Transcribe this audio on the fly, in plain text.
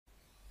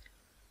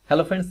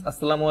Hello friends,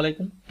 আসসালামু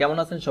আলাইকুম। কেমন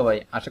আছেন সবাই?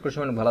 আশা করি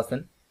সবাই ভালো আছেন।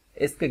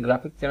 এসকে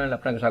গ্রাফিক্স চ্যানেলে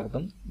আপনাকে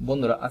স্বাগতম।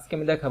 বন্ধুরা, আজকে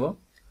আমি দেখাবো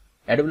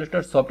অ্যাডোবি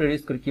ইলাস্ট্রেটর সফটওয়্যার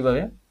ইউজ করে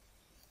কিভাবে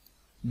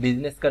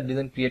বিজনেস কার্ড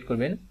ডিজাইন ক্রিয়েট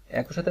করবেন।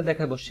 একই সাথে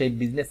দেখাবো সেই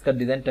বিজনেস কার্ড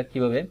ডিজাইনটা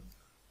কিভাবে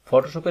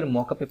ফটোশপের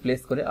মকআপে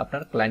প্লেস করে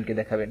আপনার ক্লায়েন্টকে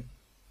দেখাবেন।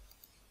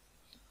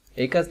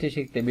 এই কাজটি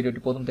শিখতে ভিডিওটি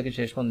প্রথম থেকে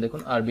শেষ পর্যন্ত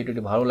দেখুন। আর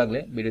ভিডিওটি ভালো লাগলে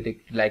ভিডিওতে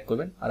একটি লাইক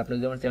করবেন। আর আপনি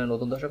যদি আমার চ্যানেল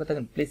নতুন দর্শক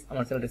থাকেন, প্লিজ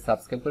আমার চ্যানেলটি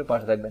সাবস্ক্রাইব করে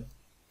পাশে থাকবেন।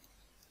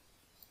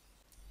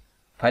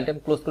 ফাইলটা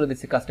আমি ক্লোজ করে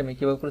দিচ্ছি। কাজটা আমি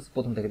কিভাবে করেছি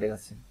প্রথম থেকে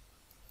দেখাচ্ছি।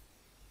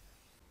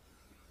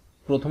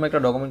 প্রথমে একটা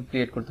ডকুমেন্ট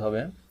ক্রিয়েট করতে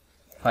হবে।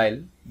 ফাইল,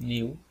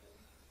 নিউ,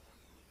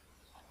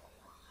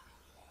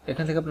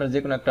 এখান থেকে আপনারা যে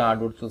কোনো একটা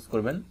আর্টবোর্ড চুজ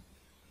করবেন।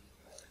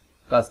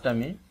 কাজটা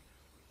আমি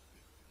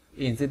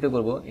ইঞ্চিতে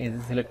করব।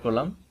 ইঞ্চি সিলেক্ট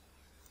করলাম।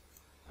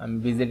 আমি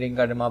ভিজিটিং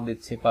কার্ডের মাপ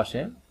দিচ্ছি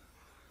পাশে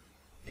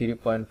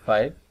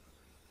 3.5,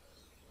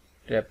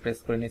 ট্যাব প্রেস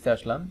করে নিচে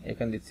আসলাম,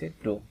 এখানে দিচ্ছি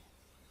 2।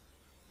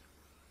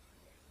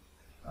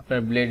 আপনার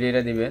ব্লেড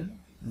এরিয়া দিবেন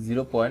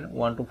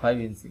 0.125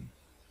 ইঞ্চি।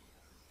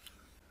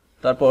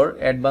 তারপর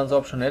অ্যাডভান্স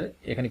অপশনের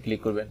এখানে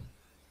ক্লিক করবেন।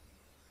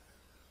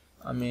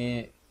 আমি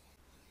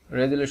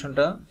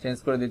রেজুলেশনটা চেঞ্জ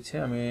করে দিচ্ছি।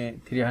 আমি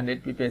 300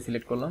 ppi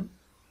সিলেক্ট করলাম।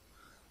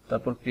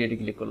 তারপর ক্রিয়েটে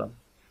ক্লিক করলাম।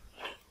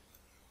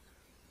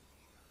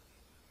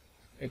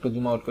 একটু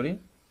জুম আউট করি।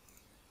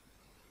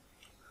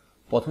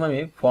 প্রথমে আমি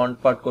ফ্রন্ট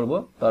পার্ট করব,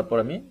 তারপর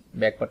আমি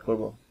ব্যাক পার্ট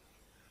করব।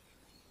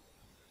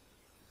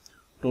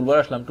 টুলবার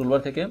আসলাম।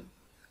 টুলবার থেকে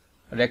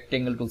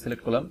রেক্টেঙ্গেল টুল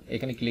সিলেক্ট করলাম,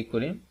 এখানে ক্লিক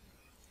করি।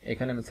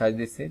 এখানে আমি সাইজ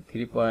দিচ্ছি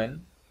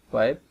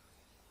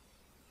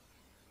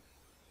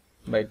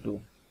 3.5/2।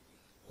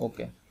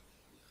 ওকে,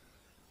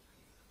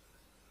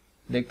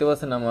 দেখতে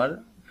পাচ্ছেন আমার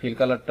ফিল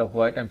কালারটা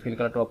হোয়াইট। আমি ফিল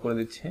কালারটা অফ করে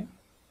দিচ্ছি।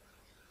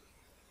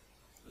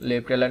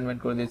 লেফট অ্যালাইনমেন্ট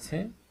করে দিচ্ছি,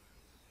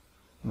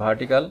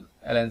 ভার্টিক্যাল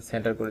অ্যালাইন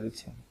সেন্টার করে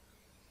দিচ্ছি।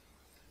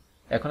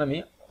 এখন আমি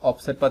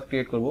অফসেট পাথ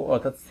ক্রিয়েট করব,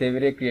 অর্থাৎ সেভ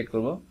এরিয়া ক্রিয়েট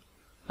করব।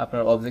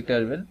 আপনার অবজেক্টে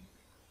আসবেন,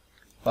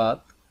 পাথ,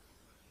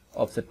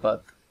 অফসেট পাথ।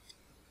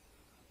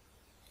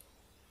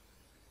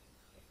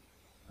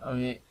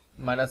 আমি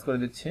মাইনাস করে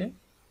দিচ্ছি।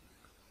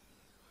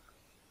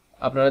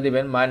 আপনারা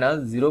দিবেন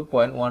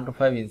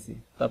 -0.125 ইঞ্চি।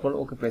 তারপর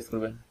ওকে প্রেস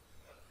করবেন।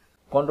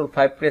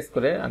 Ctrl+5 প্রেস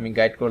করে আমি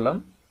গাইড করলাম।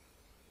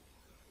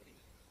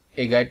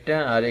 এই গাইডটা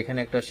আর এখানে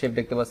একটা শেপ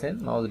দেখতে পাচ্ছেন,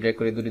 মাউস ড্র্যাগ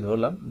করে দুটি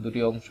ধরলাম। দুটি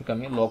অংশকে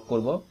আমি লক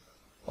করব।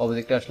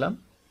 অবজেক্টে আসলাম,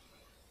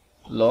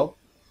 লক,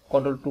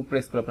 Ctrl+2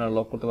 প্রেস করে আপনারা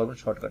লক করতে পারবেন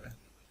শর্টকাটে।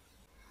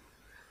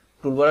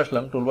 টুলবার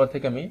আসলাম। টুলবার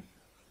থেকে আমি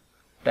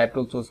টাইপ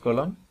টুল চুজ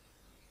করলাম,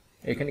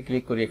 এখানে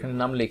ক্লিক করি। এখানে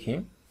নাম লিখি।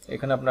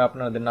 এখানে আপনারা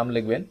আপনাদের নাম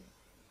লিখবেন,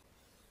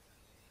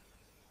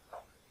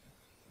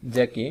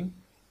 জ্যাকি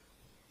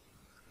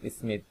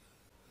স্মিথ।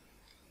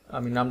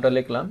 আমি নামটা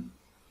লিখলাম,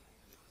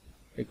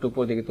 একটু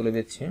উপর দিকে তুলে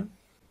দিচ্ছি।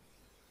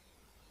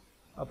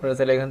 আপনারা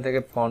চাইলে এখান থেকে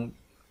ফন্ট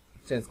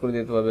চেঞ্জ করে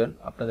দিতে পারবেন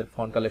আপনাদের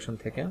ফন্ট কালেকশন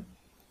থেকে।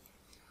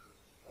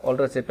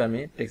 অল্টার চেপে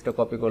আমি টেক্সটটা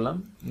কপি করলাম।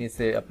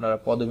 নিচে আপনারা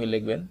পদবি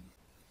লিখবেন,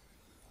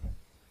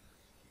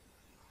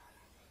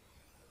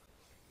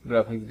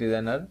 গ্রাফিক্স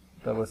ডিজাইনার।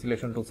 তারপর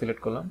সিলেকশন টুল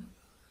সিলেক্ট করলাম,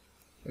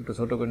 একটু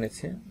ছোট করে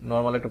নিচ্ছি।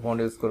 নর্মাল একটা ফন্ট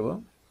ইউজ করব,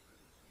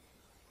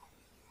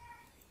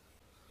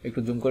 একটু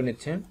জুম করে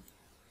নিচ্ছি।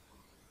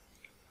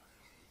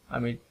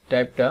 আমি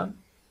টাইপটা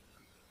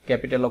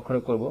ক্যাপিটাল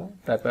অক্ষরে করব।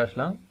 টাইপে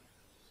আসলাম,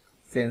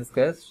 change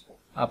case,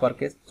 upper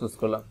case choose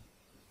করলাম।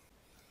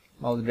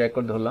 মাউস ড্র্যাগ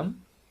করে ধরলাম।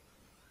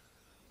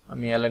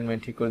 আমি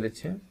অ্যালাইনমেন্ট ঠিক করে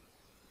দিচ্ছি।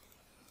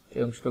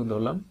 এই অংশটুকু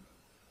ধরলাম,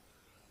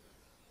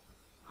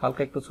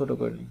 হালকা একটু ছোট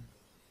করে নিই।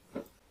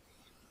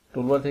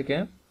 টুলবার থেকে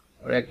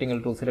রেক্টেঙ্গেল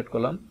টুল সিলেক্ট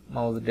করলাম।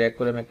 মাউস ড্র্যাগ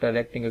করে আমি একটা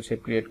রেক্টেঙ্গেল শেপ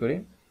ক্রিয়েট করি।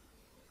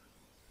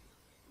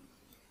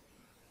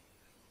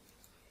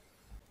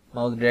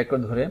 মাউস ড্র্যাগ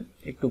করে ধরে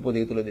একটু উপর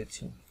দিকে তুলে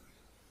দিচ্ছি।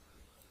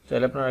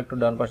 চাইলে আপনারা একটু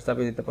ডান পাশে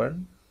চাপিয়ে দিতে পারেন।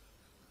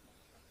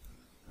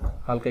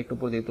 হালকা একটু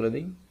উপর দিকে তুলে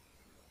দিই।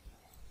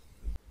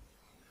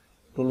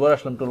 টুলবার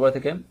আসলাম। টুলবার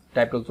থেকে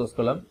টাইপ টুল চুজ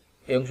করলাম,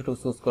 এই অংশটুকু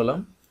চুজ করলাম।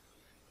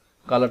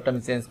 কালারটা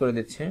আমি চেঞ্জ করে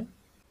দিচ্ছি।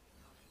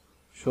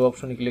 শো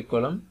অপশনে ক্লিক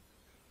করলাম।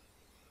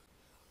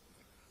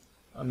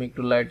 আমি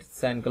একটু লাইট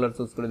সাইন কালার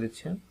চুজ করে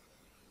দিচ্ছি।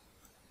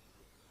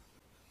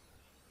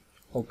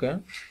 ওকে,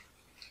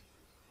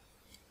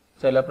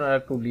 চাইলে আপনারা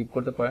একটু ডিপ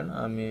করতে পারেন।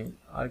 আমি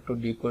আর একটু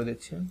ডিপ করে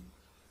দিচ্ছি।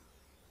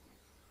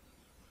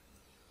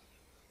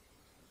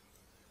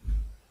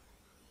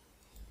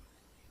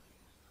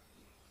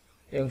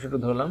 এই অংশটুকু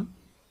ধরলাম।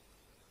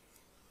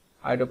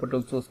 আইডোপা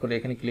টুল চুজ করে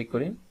এখানে ক্লিক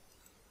করি।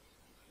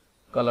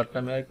 কালারটা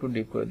আমি আর একটু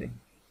ডিপ করে দিই।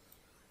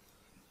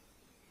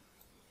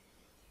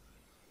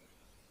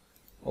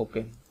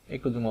 ওকে,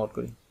 একটু জুম আউট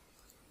করি।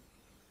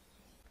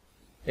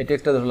 এই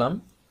টেক্সটটা ধরলাম,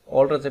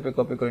 অল্টার চেপে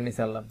কপি করে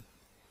নিচে আনলাম।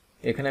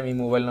 এখানে আমি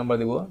মোবাইল নাম্বার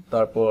দিব,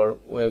 তারপর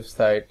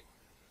ওয়েবসাইট,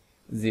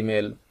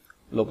 জিমেল,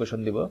 লোকেশন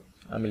দিব।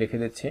 আমি লিখে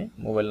দিচ্ছি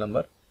মোবাইল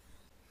নাম্বার।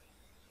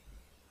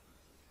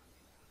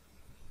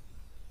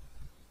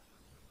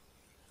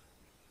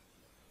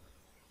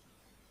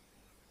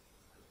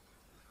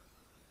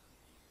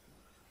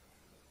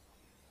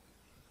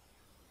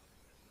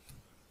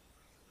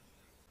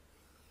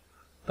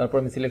 তারপর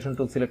আমি সিলেকশন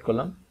টুল সিলেক্ট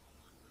করলাম।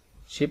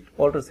 শিফট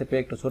অল্টার চেপে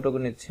একটু ছোট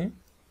করে নিচ্ছি।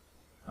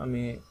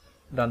 আমি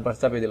ডান পাশ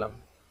চাপিয়ে দিলাম,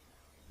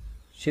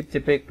 শিফট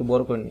চেপে একটু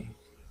বড় করে নিই।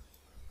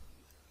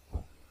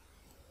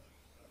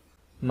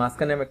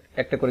 মাঝখানে আমি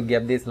একটা করে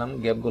গ্যাপ দিয়েছিলাম,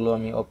 গ্যাপগুলো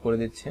আমি অফ করে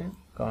দিচ্ছি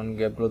কারণ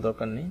গ্যাপগুলো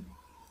দরকার নেই।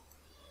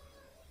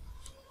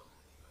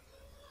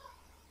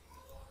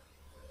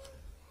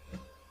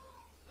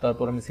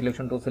 তারপর আমি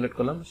সিলেকশন টুল সিলেক্ট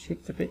করলাম,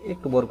 শিফট চেপে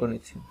একটু বড় করে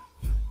নিচ্ছি।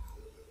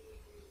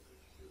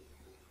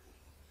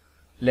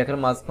 লেখার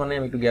মাঝখানে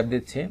আমি একটু গ্যাপ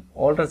দিচ্ছি,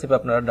 অল্টার চেপে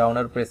আপনারা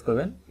ডাউনার প্রেস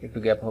করবেন, একটু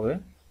গ্যাপ হবে।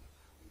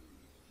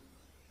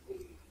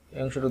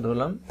 এই অংশটুকু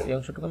ধরলাম, এই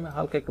অংশটুকু আমি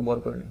হালকা একটু বড়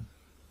করে নিই।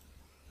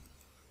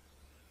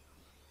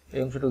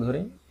 এই অংশটুকু ধরে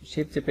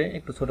শিফট চেপে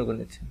একটু ছোট করে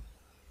নিচ্ছি।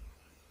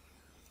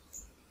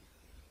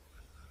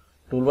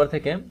 টুলবার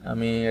থেকে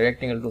আমি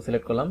রেক্টেঙ্গেল টুল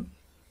সিলেক্ট করলাম,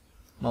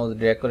 মাউস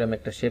ড্র্যাগ করে আমি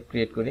একটা শেপ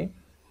ক্রিয়েট করি।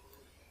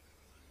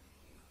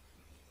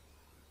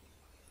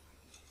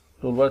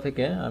 টুলবার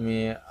থেকে আমি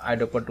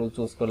আইডোপার টুল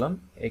চুজ করলাম,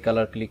 এই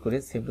কালার ক্লিক করে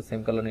সেম টু সেম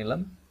কালার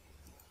নিলাম।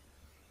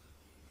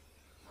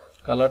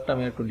 কালারটা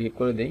আমি একটু ডিপ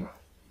করে দেই।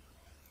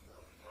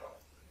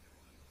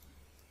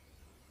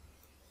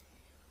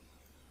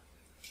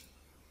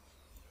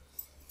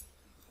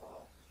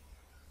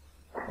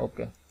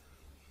 ওকে,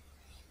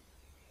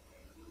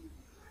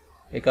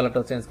 এই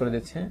কালারটাও চেঞ্জ করে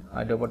দিচ্ছে।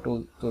 আইডোপার টুল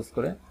চুজ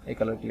করে এই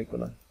কালার ক্লিক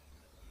করলাম।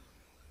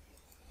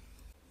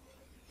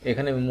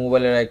 এখানে আমি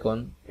মোবাইলের আইকন,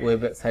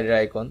 ওয়েবসাইটের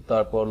আইকন,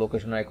 তারপর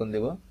লোকেশনের আইকন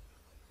দেব।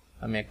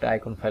 আমি একটা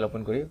আইকন ফাইল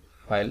ওপেন করি,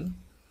 ফাইল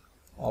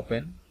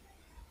ওপেন,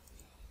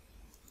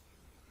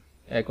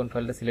 আইকন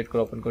ফাইলটা সিলেক্ট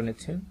করে ওপেন করে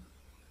নিচ্ছি।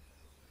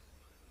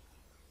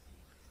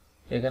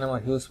 এখানে আমার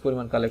হিউজ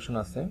পরিমাণ কালেকশন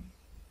আছে।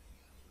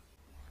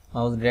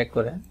 মাউস ড্র্যাগ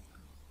করে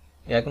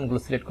এই আইকনগুলো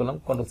সিলেক্ট করলাম,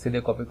 কন্ট্রোল সি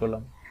দিয়ে কপি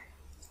করলাম।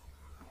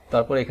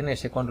 তারপর এখানে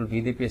এসে কন্ট্রোল ভি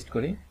দিয়ে পেস্ট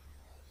করি।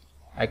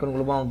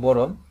 আইকনগুলো আমার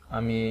বড়,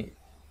 আমি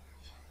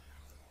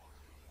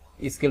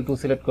স্কেল টু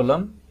সিলেক্ট করলাম,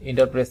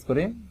 ইন্টার প্রেস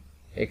করে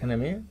এখানে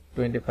আমি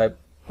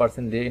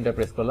 25% দিয়ে ইন্টার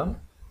প্রেস করলাম।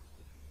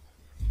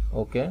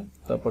 ওকে,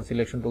 তারপর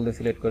সিলেকশন টুল দিয়ে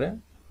সিলেক্ট করে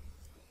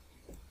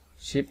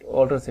শিফট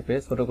অল্টার চেপে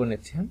ছোট করে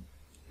নিচ্ছি।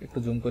 একটু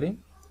জুম করি,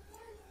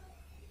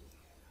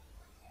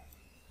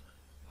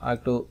 আর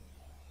একটু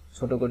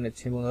ছোট করে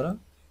নিচ্ছি বন্ধুরা।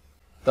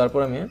 তারপর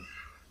আমি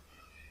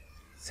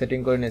সেটিং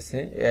করে নিচ্ছি,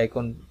 এই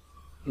আইকন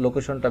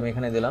লোকেশনটা আমি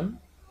এখানে দিলাম।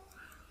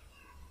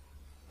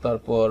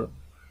 তারপর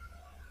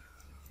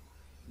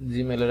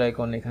জিমেলের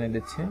আইকন এখানে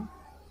দিচ্ছি,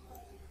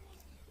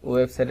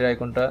 ওয়েবসাইটের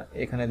আইকনটা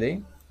এখানে দেই।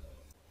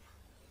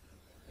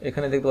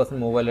 এখানে দেখতে পাচ্ছেন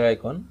মোবাইলের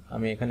আইকন,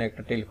 আমি এখানে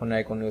একটা টেলিফোনের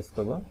আইকন ইউজ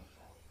করব।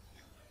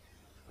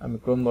 আমি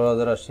ক্রোম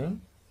ব্রাউজার আসি,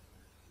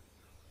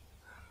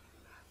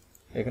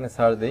 এখানে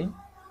সার্চ দেই,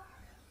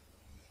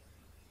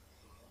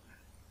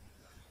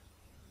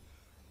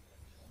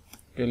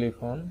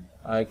 টেলিফোন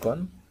আইকন।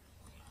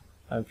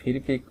 আমি ফ্রি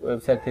পিক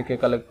ওয়েবসাইট থেকে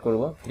কালেক্ট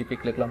করব, ফ্রি পিক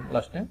লিখলাম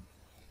লাস্টে,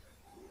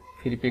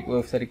 ফ্রি পিক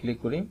ওয়েবসাইটে ক্লিক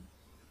করি।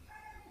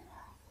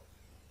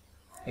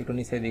 একটু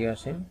নিচের দিকে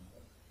আসি,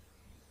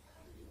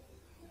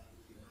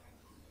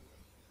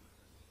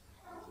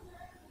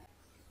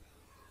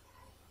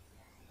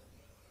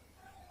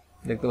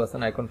 দেখতে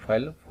পাচ্ছেন আইকন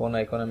ফাইল, ফোন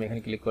আইকন। আমি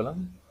এখানে ক্লিক করলাম,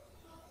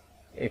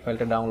 এই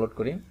ফাইলটা ডাউনলোড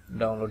করি,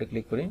 ডাউনলোডে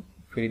ক্লিক করি,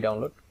 ফ্রি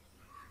ডাউনলোড।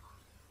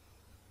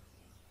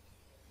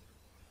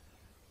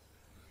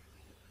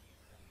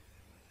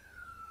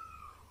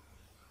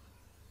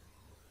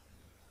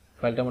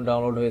 ফাইলটা আমার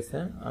ডাউনলোড হয়েছে,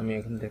 আমি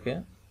এখান থেকে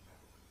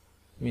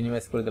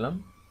মিনিমাইজ করে দিলাম,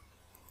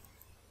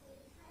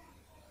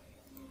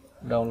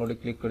 ডাউনলোডে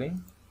ক্লিক করি,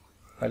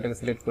 ফাইলটাকে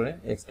সিলেক্ট করে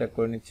এক্সট্রাক্ট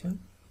করে নিচ্ছি।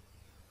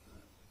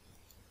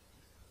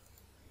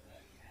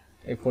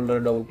 এই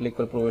ফোল্ডারে ডবল ক্লিক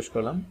করে প্রবেশ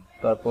করলাম,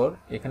 তারপর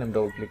এখানে আমি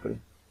ডবল ক্লিক করি।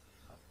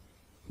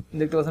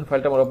 দেখতে পাচ্ছেন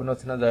ফাইলটা আমার ওপেন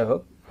হচ্ছে না, যাই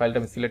হোক ফাইলটা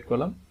আমি সিলেক্ট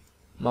করলাম,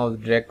 মাউস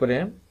ড্র্যাগ করে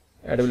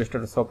অ্যাডোবি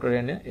ইলাস্ট্রেটর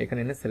সফটওয়্যার এনে এখানে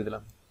এনে ছেড়ে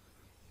দিলাম।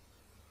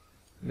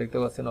 দেখতে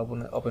পাচ্ছেন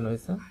ওপেন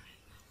হয়েছে।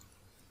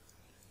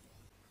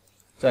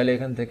 চাইলে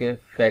এখান থেকে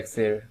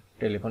ফ্যাক্সের,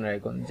 টেলিফোনের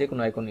আইকন, যে কোনো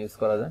আইকন ইউজ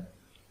করা যায়।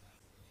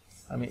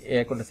 আমি এই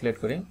আইকনটা সিলেক্ট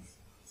করি,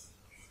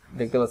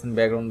 দেখতে পাচ্ছেন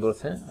ব্যাকগ্রাউন্ড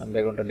ধরছে, আমি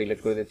ব্যাকগ্রাউন্ডটা ডিলিট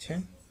করে দিচ্ছি।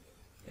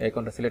 এই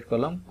আইকনটা সিলেক্ট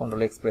করলাম,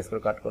 কন্ট্রোল এক্স প্রেস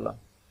করে কাট করলাম।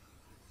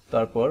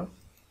 তারপর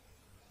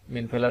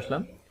মেন ফাইল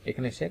আসলাম,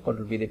 এখানে এসে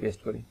কন্ট্রোল ভি দিয়ে পেস্ট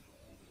করি,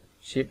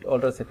 শিফট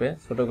অল্টার চেপে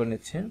ছোট করে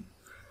নিচ্ছি।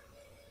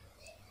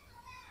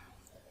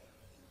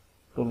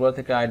 টুলবার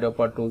থেকে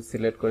আইড্রপার টুল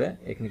সিলেক্ট করে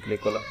এখানে ক্লিক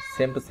করলাম,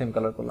 সেম টু সেম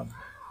কালার করলাম।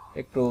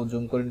 একটু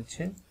জুম করে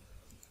নিচ্ছি,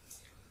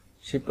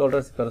 শিফট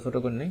অল্টার চেপে ছোট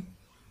করে নিই,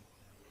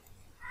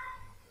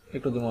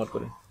 একটু জুম আউট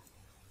করি।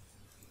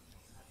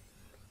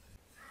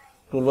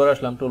 টুলবার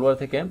আসলাম, টুলবার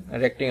থেকে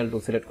রেক্টেঙ্গেল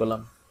টুল সিলেক্ট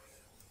করলাম,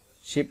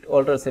 শিফট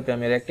অল্টার চেপে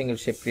আমি রেক্টেঙ্গেল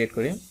শেপ ক্রিয়েট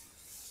করি।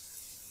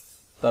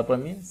 তারপর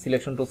আমি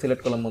সিলেকশন টুল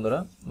সিলেক্ট করলাম বন্ধুরা,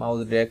 মাউস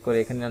ড্র্যাগ করে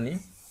এখানে আনি,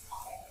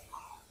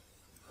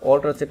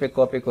 অল্টার চেপে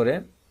কপি করে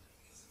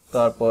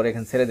তারপর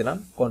এখানে ছেড়ে দিলাম,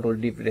 কন্ট্রোল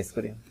ডি প্রেস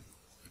করি।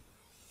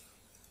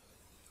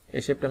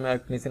 এই শেপটা আমি আর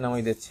নিচে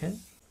নামিয়ে দিচ্ছি,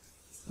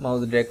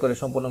 মাউস ড্র্যাগ করে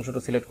সম্পূর্ণ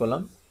অংশটা সিলেক্ট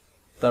করলাম।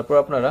 তারপর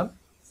আপনারা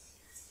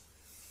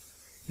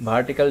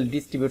ভার্টিক্যাল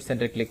ডিস্ট্রিবিউট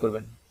সেন্টার ক্লিক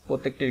করবেন,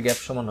 প্রত্যেকটির গ্যাপ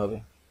সমান হবে।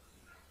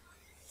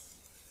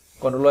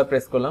 কন্ট্রোল ওয়াই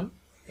প্রেস করলাম,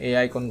 এই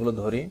আইকনগুলো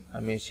ধরি,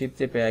 আমি শিফট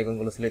চেপে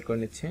আইকনগুলো সিলেক্ট করে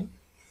নিচ্ছি।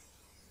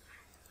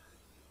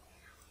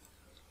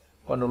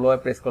 কন্ট্রোল ওয়াই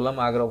প্রেস করলাম,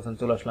 আগের অবস্থান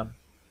চলে আসলাম।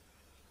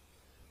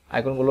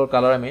 আইকনগুলোর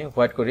কালার আমি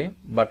হোয়াইট করি,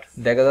 বাট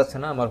দেখা যাচ্ছে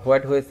না আমার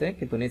হোয়াইট হয়েছে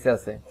কিন্তু নিচে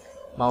আছে।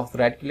 মাউস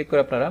রাইট ক্লিক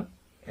করে আপনারা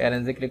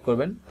অ্যারেঞ্জে ক্লিক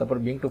করবেন, তারপর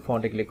ব্রিং টু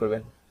ফন্টে ক্লিক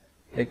করবেন।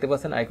 দেখতে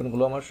পাচ্ছেন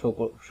আইকনগুলো আমার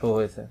শো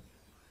হয়েছে।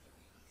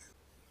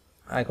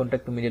 আইকনটা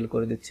একটু মিডল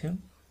করে দিচ্ছি,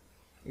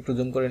 একটু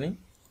জুম করে নিই।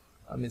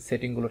 আমি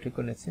সেটিংগুলো ঠিক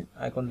করে নিচ্ছি।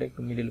 আইকনটা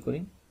একটু মিডল করি,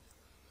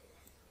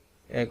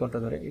 আইকনটা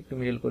ধরে একটু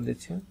মিডল করে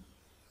দিচ্ছি,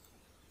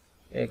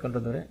 আইকনটা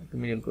ধরে একটু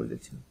মিডল করে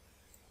দিচ্ছি,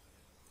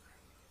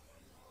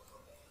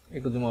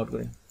 একটু জুম আউট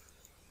করি।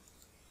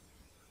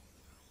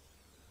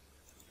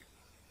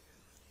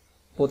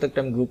 প্রত্যেকটা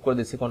আমি গ্রুপ করে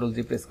দিচ্ছি কন্ট্রোল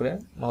জি প্রেস করে,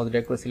 মাউস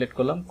ড্র্যাগ করে সিলেক্ট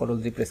করলাম, কন্ট্রোল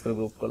জি প্রেস করে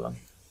গ্রুপ করলাম।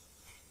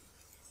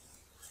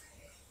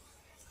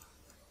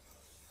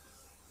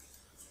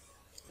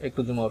 একটু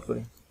জুম আউট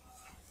করি।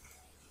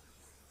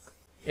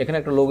 এখানে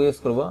একটা লোগো ইউজ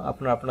করব,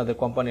 আপনারা আপনাদের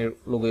কোম্পানির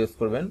লোগো ইউজ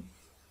করবেন।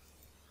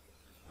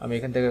 আমি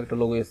এখান থেকে একটা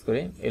লোগো ইউজ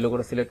করি, এই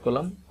লোগোটা সিলেক্ট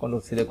করলাম,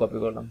 কন্ট্রোল সি দিয়ে কপি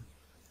করলাম।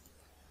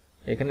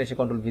 এখানে এসে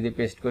কন্ট্রোল ভি দিয়ে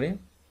পেস্ট করি।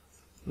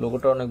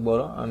 লোগোটা অনেক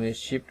বড়, আমি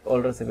শিফট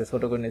অল্টার চেপে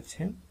ছোট করে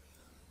নিচ্ছি।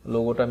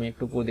 লোগোটা আমি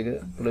একটু উপর দিকে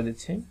তুলে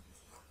দিচ্ছি।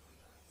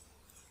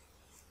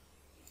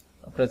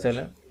 আপনারা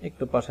চাইলে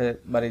একটু পাশে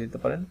বাড়িয়ে দিতে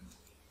পারেন।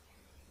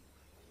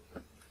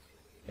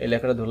 এই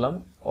লেখাটা ধরলাম,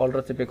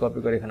 অল্টার চেপে কপি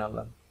করে এখানে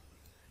আনলাম।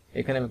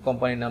 এখানে আমি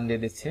কোম্পানির নাম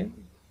দিয়ে দিচ্ছি।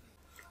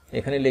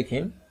 এখানে লিখি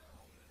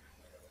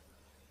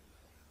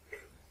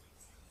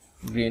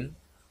গ্রিন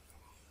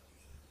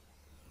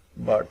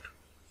বার্ড।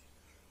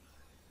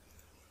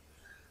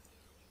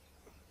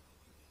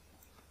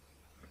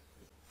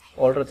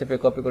 অল্টার চেপে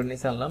কপি করে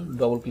নিচে আনলাম,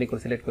 ডবল ক্লিক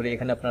করে সিলেক্ট করি।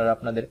 এখানে আপনারা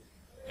আপনাদের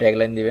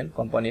ট্যাগলাইন দিবেন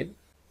কোম্পানির।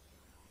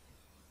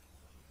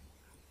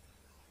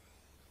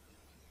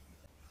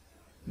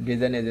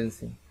 ডিজাইন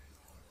এজেন্সি,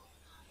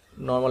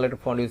 নর্মাল একটা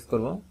ফন্ট ইউজ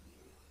করব।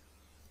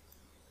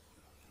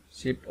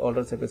 শিফট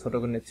অল্টার চেপে ছোট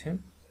করে নিচ্ছি।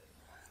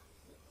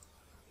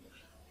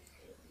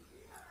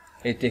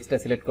 এই টেক্সটটা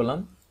সিলেক্ট করলাম।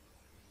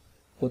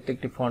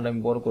 প্রত্যেকটি ফন্ট আমি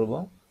বড় করব।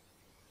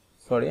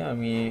 সরি,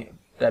 আমি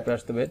টাইপে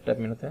আসতে হবে, টাইপ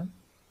মেনুতে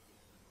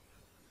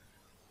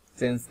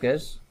চেঞ্জ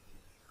ক্যাশ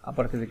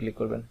আপার কেসে ক্লিক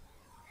করবেন।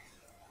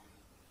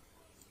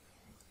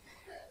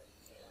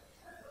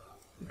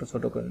 একটু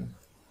ছোট করে নিই,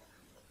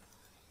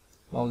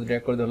 মাউস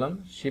ড্র্যাগ করে ধরলাম,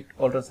 শিফট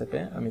অল্টার চেপে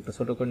আমি একটু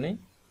ছোট করে নিই,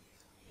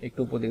 একটু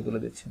উপর দিকে তুলে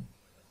দিচ্ছি,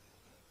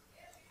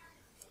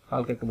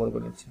 হালকা একটু বড়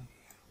করে নিচ্ছি।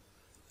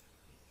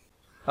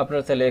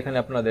 আপনারা চাইলে এখানে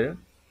আপনাদের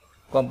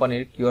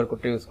কোম্পানির কিউআর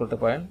কোডটা ইউজ করতে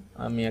পারেন।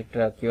 আমি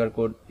একটা কিউআর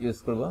কোড ইউজ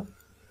করব।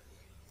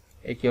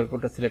 এই কিউআর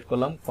কোডটা সিলেক্ট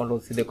করলাম, কন্ট্রোল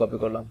সি দিয়ে কপি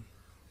করলাম,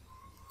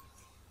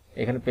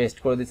 এখানে পেস্ট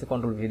করে দিচ্ছি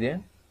কন্ট্রোল ভি দিয়ে,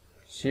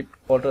 শিফট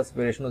অল্টার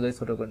চেপে রেশ অনুযায়ী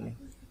ছোট করে নিই,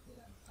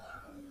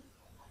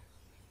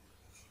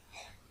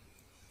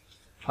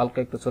 হালকা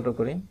একটু ছোট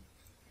করি,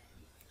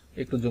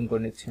 একটু জুম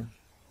করে নিচ্ছি।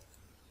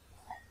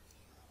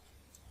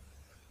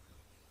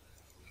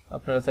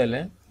 আপনারা চাইলে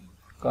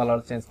কালার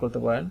চেঞ্জ করতে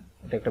পারেন।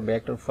 এটা একটা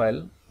ভেক্টর ফাইল,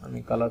 আমি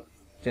কালার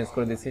চেঞ্জ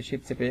করে দিচ্ছি।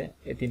 শিফট চেপে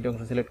এই তিনটে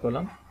অংশ সিলেক্ট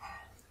করলাম,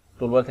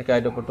 টুলবার থেকে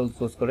আইডোপা টুল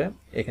চুজ করে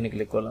এখানে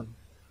ক্লিক করলাম।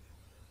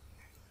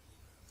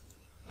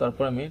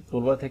 তারপর আমি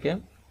টুলবার থেকে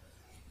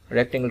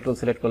রেক্টেঙ্গেল টুল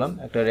সিলেক্ট করলাম,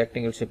 একটা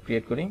রেক্টেঙ্গেল শেপ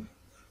ক্রিয়েট করি।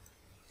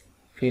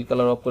 ফিল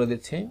কালার অফ করে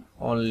দিচ্ছি,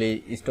 অনলি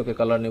স্টকে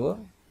কালার নেব।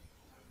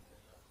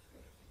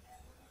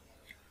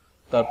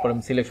 তারপর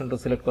আমি সিলেকশন টুল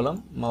সিলেক্ট করলাম,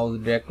 মাউস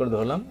ড্র্যাগ করে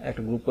ধরলাম,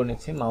 একটা গ্রুপ করে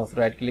নিচ্ছি। মাউস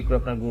রাইট ক্লিক করে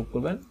আপনার গ্রুপ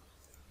করবেন।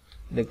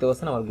 দেখতে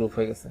পাচ্ছেন আমার গ্রুপ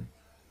হয়ে গেছে।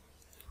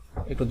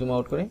 একটু জুম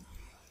আউট করি,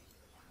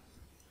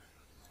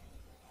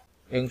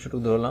 এই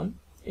অংশটুকু ধরলাম,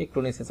 একটু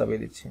নিচে চাপিয়ে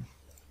দিচ্ছি,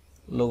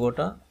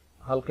 লোগোটা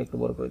হালকা একটু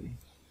বড় করে দিই।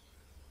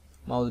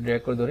 মাউস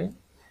ড্র্যাগ করে ধরে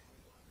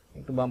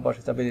একটু বাম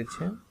পাশে চাপিয়ে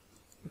দিচ্ছি,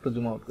 একটু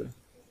জুম আউট করি।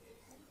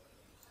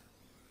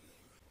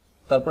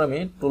 তারপর আমি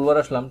টুলবার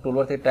আসলাম,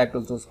 টুলবার থেকে টাইপ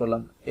টুল চুজ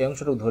করলাম। এই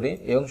অংশটুকু ধরে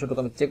এই অংশটুকু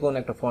আমি যে কোনো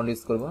একটা ফন্ট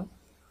ইউজ করব।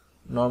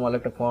 নর্মাল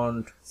একটা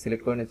ফন্ট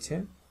সিলেক্ট করে নিচ্ছি,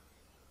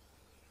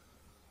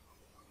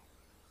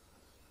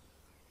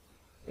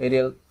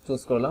 এরিয়াল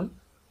চুজ করলাম।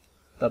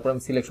 তারপর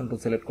আমি সিলেকশন টুল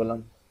সিলেক্ট করলাম।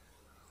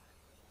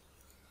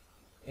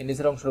 এই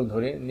নিচের অংশটুকু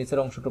ধরে নিচের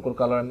অংশটুকুর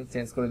কালার আমি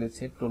চেঞ্জ করে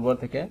দিচ্ছি। টুলবার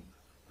থেকে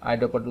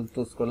আইডোপা টুল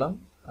চুজ করলাম,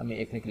 আমি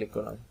এখানে ক্লিক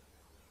করলাম।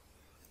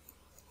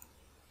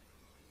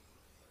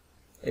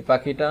 এই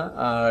পাখিটা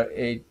আর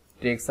এই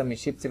টেক্সট আমি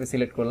শিফট চেপে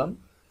সিলেক্ট করলাম,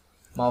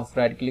 মাউস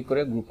রাইট ক্লিক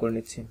করে গ্রুপ করে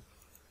নিচ্ছি।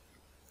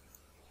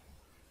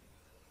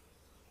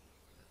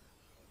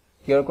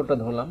 কিউআর কোডটা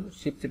ধরলাম,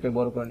 শিফট চেপে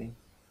বড় করে নিই,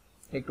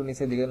 একটু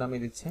নিচের দিকে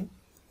নামিয়ে দিচ্ছি।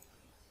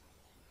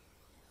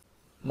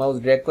 মাউস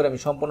ড্র্যাগ করে আমি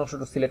সম্পূর্ণ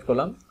অংশটা সিলেক্ট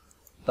করলাম।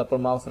 তারপর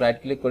মাউস রাইট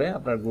ক্লিক করে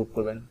আপনার গ্রুপ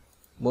করবেন।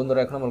 বন্ধুরা,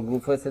 এখন আমার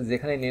গ্রুপ হয়েছে,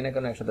 যেখানে নিয়ে না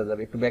কেন একসাথে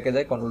যাবে। একটু ব্যাকে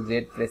যায়, কন্ট্রোল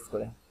জেড প্রেস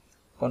করে,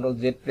 কন্ট্রোল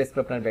জেড প্রেস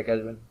করে আপনার ব্যাকে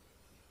আসবেন।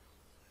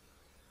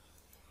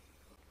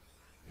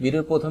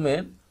 ভিডিওর প্রথমে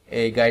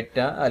এই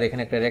গাইডটা আর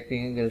এখানে একটা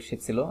রেক্টেঙ্গেল শেপ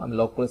ছিল, আমি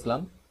লক করেছিলাম,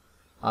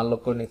 আনলক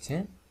করে নিচ্ছে,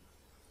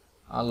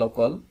 আনলক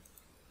অল।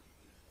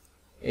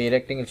 এই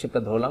রেক্টেঙ্গেল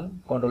শেপটা ধরলাম,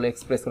 কন্ট্রোল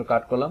এক্স প্রেস করে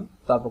কাট করলাম,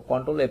 তারপর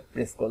কন্ট্রোল এফ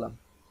প্রেস করলাম।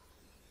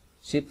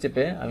 শিফট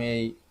চেপে আমি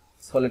এই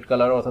সলিড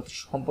কালার অর্থাৎ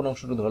সম্পূর্ণ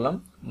অংশটুকু ধরলাম,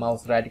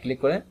 মাউস রাইট ক্লিক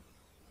করে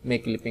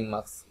মেক ক্লিপিং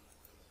মাস্ক।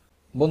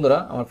 বন্ধুরা,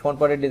 আমার ফ্রন্ট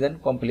পার্টের ডিজাইন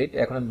কমপ্লিট।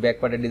 এখন আমি ব্যাক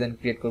পার্টের ডিজাইন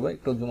ক্রিয়েট করব।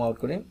 একটু জুম আউট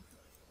করে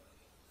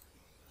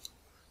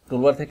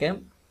টুলবার থেকে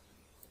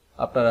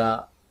আপনারা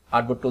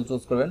আর্টবোর্ড টুল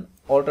চুজ করবেন,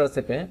 অল্টার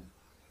চেপে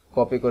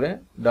কপি করে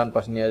ডান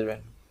পাশে নিয়ে আসবেন।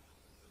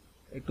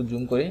 একটু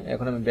জুম করি।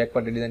 এখন আমি ব্যাক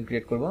পার্টে ডিজাইন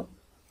ক্রিয়েট করব।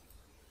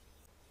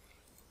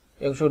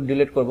 এই অংশ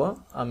ডিলিট করব।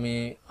 আমি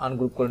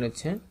আনগ্রুপ করে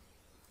নিচ্ছি,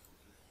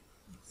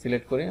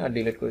 সিলেক্ট করে আর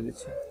ডিলিট করে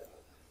দিচ্ছি।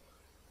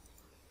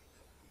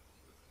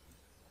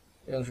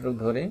 এই অংশটুকু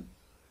ধরে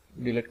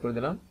ডিলিট করে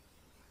দিলাম।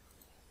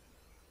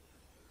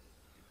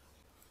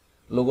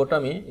 লোগোটা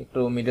আমি একটু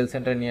মিডল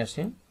সেন্টারে নিয়ে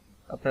আসি।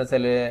 আপনারা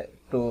চাইলে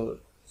একটু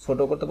ছোট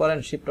করতে পারেন,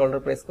 শিফট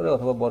অল্টার প্রেস করে,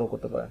 অথবা বড়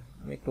করতে পারেন।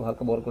 আমি একটু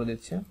হালকা বড় করে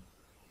দিচ্ছি।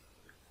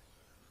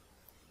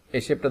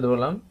 এই শেপটা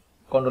ধরলাম,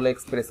 কন্ট্রোল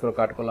এক্স প্রেস করে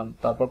কাট করলাম,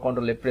 তারপর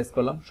কন্ট্রোল এফ প্রেস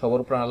করলাম, সবার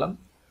উপর আনলাম,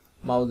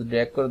 মাউস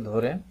ড্র্যাগ করে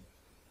ধরে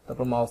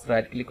তারপর মাউস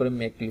রাইট ক্লিক করে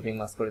মেক ক্লিপিং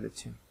মাস্ক করে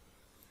দিচ্ছি।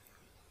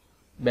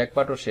 ব্যাক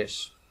পার্টও শেষ।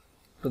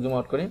 একটু জুম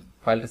আউট করি,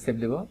 ফাইলটা সেভ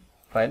দিব।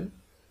 File,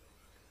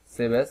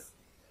 save as,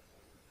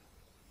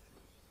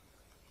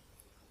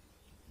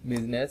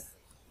 business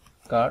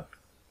card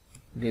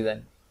design,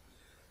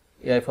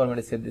 AI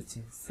ফরম্যাটে সেভ দিচ্ছি।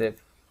 সেভ।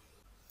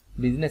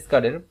 বিজনেস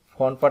কার্ডের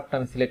ফন্ট পার্টটা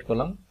আমি সিলেক্ট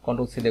করলাম,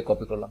 কন্ট্রোল সি দিয়ে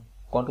কপি করলাম।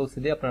 কন্ট্রোল সি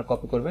দিয়ে আপনারা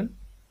কপি করবেন।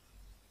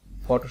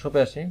 ফটোশপে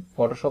আসি।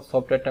 ফটোশপ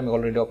সফটওয়্যারটা আমি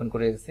অলরেডি ওপেন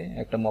করে রেখেছি।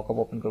 একটা মকআপ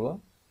ওপেন করব।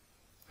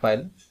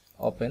 ফাইল,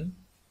 ওপেন,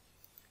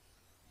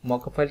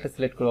 মকআপ ফাইলটা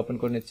সিলেক্ট করে ওপেন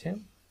করে নিচ্ছে।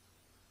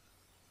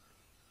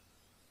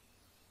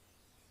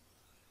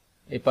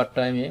 এই পার্টটা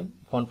আমি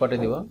ফন্ট পার্টে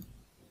দিব।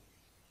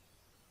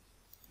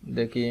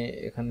 দেখি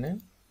এখানে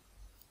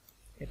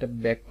এটা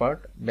ব্যাক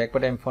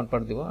পার্টে আমি ফন্ট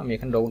পার্ট দিব। আমি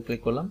এখানে ডবল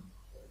ক্লিক করলাম।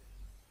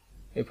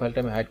 এই ফাইলটা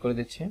আমি হাইড করে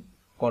দিচ্ছি,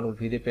 কন্ট্রোল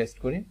ভি দিয়ে পেস্ট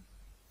করি।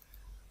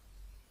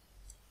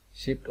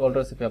 শিফট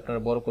অল্টার চেপে আপনারা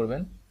বড়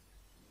করবেন।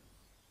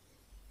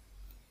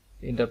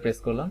 এন্টার প্রেস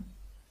করলাম,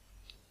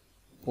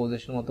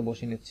 পজিশন মতো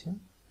বসিয়ে নিচ্ছি।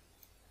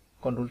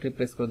 কন্ট্রোল টি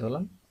প্রেস করে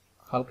ধরলাম,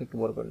 হালকা একটু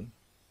বড় করি,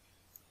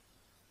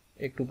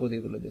 একটু উপর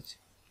দিয়ে তুলে দিচ্ছি,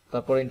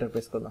 তারপর এন্টার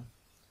প্রেস করলাম।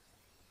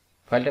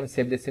 ফাইলটা আমি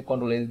সেভ দিচ্ছি,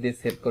 কন্ট্রোল এস দিয়ে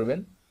সেভ করবেন।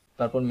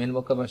 তারপর মেন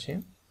মকআপ আসে।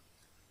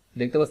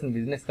 দেখতে পাচ্ছেন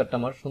বিজনেস কার্ডটা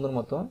আমার সুন্দর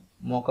মতো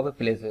মকআপে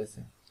প্লেস হয়েছে।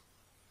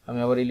 আমি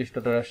আবার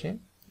ইলাস্ট্রেটর আসি,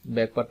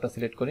 ব্যাক পার্টটা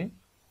সিলেক্ট করি,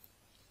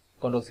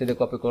 কন্ট্রোল সি দিয়ে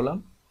কপি করলাম।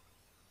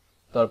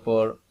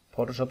 তারপর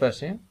ফটোশপে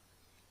আসে,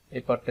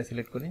 এই পার্টটা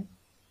সিলেক্ট করি।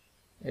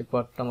 এই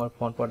পার্টটা আমার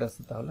ফন্ট পার্টে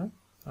আছে, তাহলে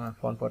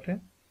ফন্ট পার্টে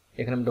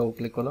এখানে আমি ডবল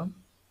ক্লিক করলাম,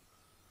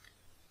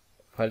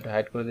 ফাইলটা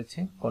হাইড করে দিচ্ছি,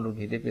 কন্ট্রোল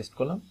ভি দিয়ে পেস্ট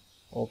করলাম।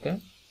 ওকে।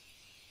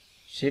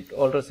 শিফট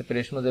অল্টার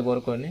সেপারেশন দিয়ে বড়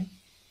করে নিই,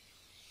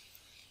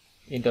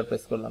 এন্টার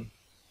প্রেস করলাম,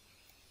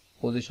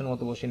 পজিশন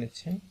মতো বসিয়ে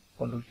নিচ্ছি,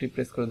 কন্ট্রোল টি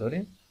প্রেস করে ধরে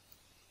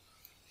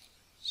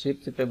শিফট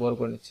চেপে বড়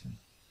করে নিচ্ছি,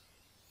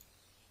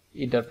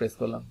 এন্টার প্রেস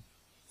করলাম,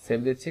 সেভ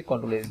দিচ্ছি,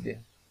 কন্ট্রোল এস দিয়ে।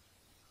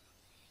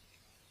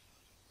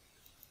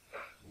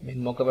 মেন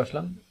মকআপ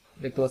আসলাম।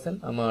 দেখতে পাচ্ছেন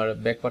আমার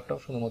ব্যাক পার্টটাও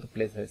সুন্দর মতো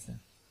প্লেস হয়েছে।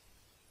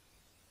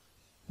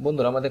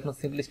 বন্ধুরা, আমাদের এখন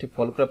সিম্পলি স্টেপ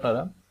ফলো করে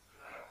আপনারা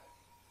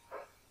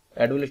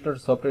অ্যাডোবি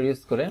ইলাস্ট্রেটর সফটওয়্যার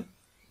ইউজ করে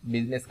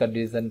বিজনেস কার্ড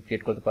ডিজাইন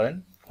ক্রিয়েট করতে পারেন,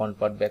 ফ্রন্ট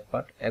পার্ট, ব্যাক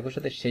পার্ট। একই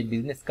সাথে সেই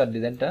বিজনেস কার্ড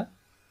ডিজাইনটা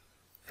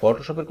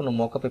ফটোশপের কোনো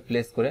মকআপে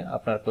প্লেস করে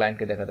আপনার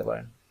ক্লায়েন্টকে দেখাতে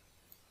পারেন।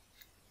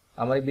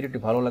 আমার এই ভিডিওটি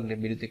ভালো লাগলে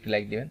ভিডিওতে একটি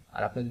লাইক দিবেন।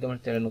 আর আপনি যদি আমার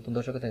চ্যানেলে নতুন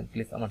দর্শক থাকেন,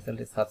 প্লিজ আমার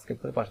চ্যানেলটি সাবস্ক্রাইব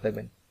করে পাশে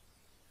থাকবেন।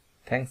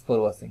 Thanks for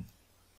watching.